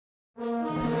Check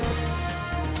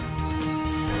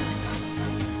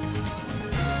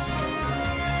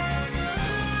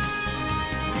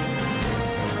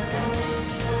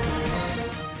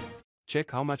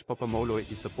how much Papi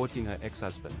Moloi is supporting her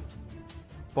ex-husband.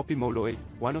 Papi Moloi,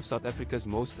 one of South Africa's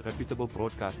most reputable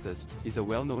broadcasters, is a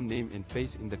well-known name and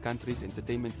face in the country's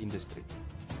entertainment industry.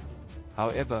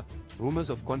 However, rumors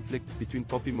of conflict between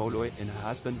Papi Moloi and her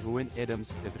husband Ruan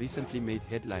Adams have recently made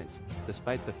headlines,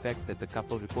 despite the fact that the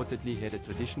couple reportedly had a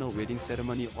traditional wedding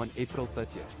ceremony on April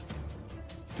 30,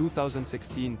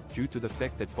 2016, due to the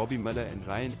fact that Papi Moloi and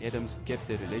Ryan Adams kept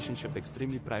their relationship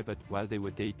extremely private while they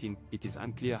were dating. It is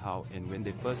unclear how and when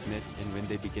they first met and when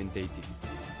they began dating.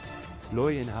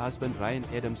 Moloi and her husband Ryan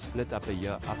Adams split up a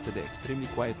year after the extremely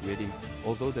quiet wedding,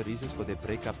 although the reasons for their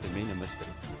breakup remain a mystery.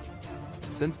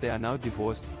 Since they are now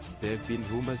divorced, there have been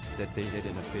rumors that they had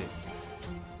an affair.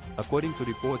 According to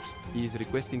reports, he is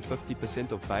requesting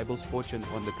 50% of Bible's fortune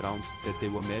on the grounds that they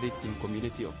were married in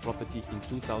community of property in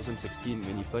 2016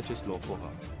 when he purchased law for her.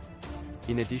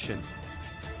 In addition,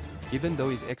 even though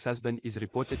his ex-husband is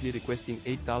reportedly requesting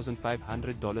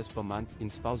 $8,500 per month in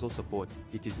spousal support,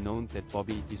 it is known that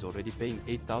Papi is already paying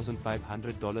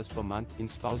 $8,500 per month in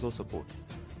spousal support.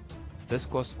 This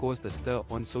cost caused a stir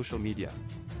on social media,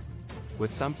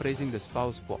 with some praising the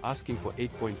spouse for asking for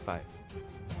 8.5.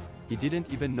 He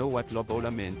didn't even know what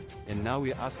lobola meant, and now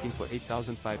we're asking for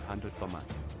 8,500 per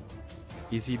month.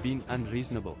 Is he being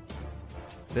unreasonable?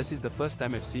 This is the first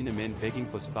time I've seen a man begging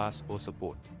for spouse or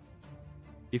support.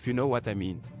 If you know what I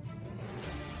mean.